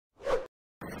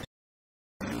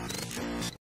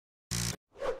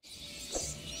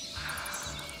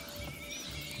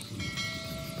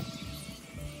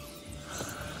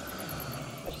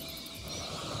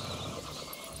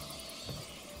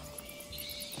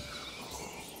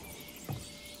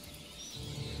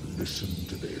Listen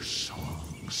to their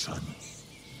song, son.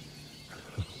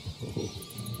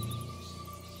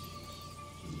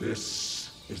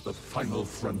 This is the final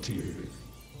frontier.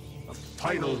 A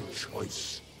final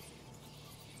choice.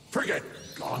 Forget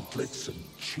gauntlets and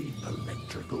cheap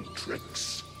electrical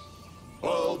tricks.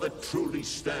 All that truly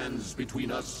stands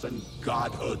between us and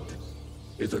godhood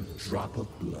is a drop of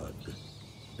blood.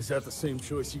 Is that the same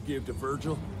choice you gave to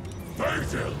Virgil?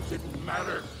 Virgil didn't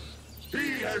matter.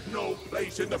 He had no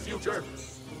place in the future.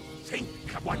 Think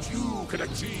of what you could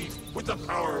achieve with the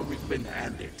power we've been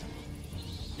handed.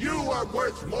 You are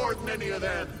worth more than any of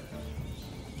them.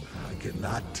 I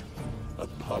cannot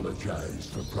apologize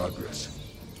for progress.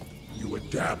 You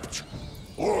adapt,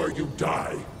 or you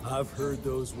die. I've heard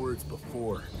those words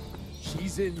before.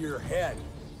 She's in your head.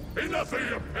 Enough of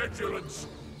your petulance!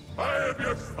 I am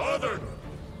your father!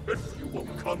 If you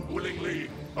won't come willingly,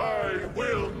 I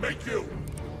will make you!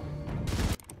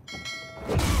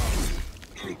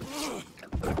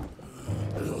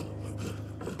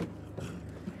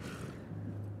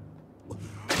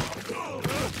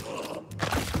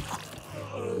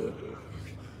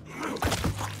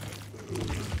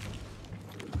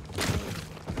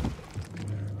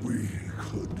 We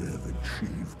could have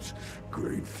achieved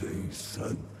great things,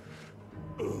 son.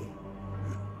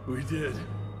 We did.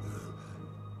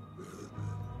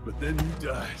 But then you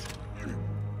died.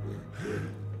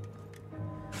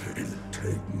 It'd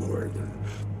take more than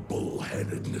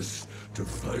bullheadedness to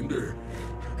find her.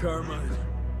 Carmine,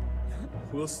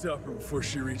 we'll stop her before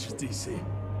she reaches DC.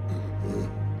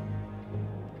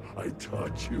 I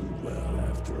taught you well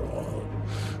after all.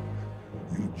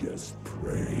 You just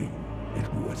pray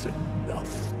it was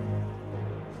enough.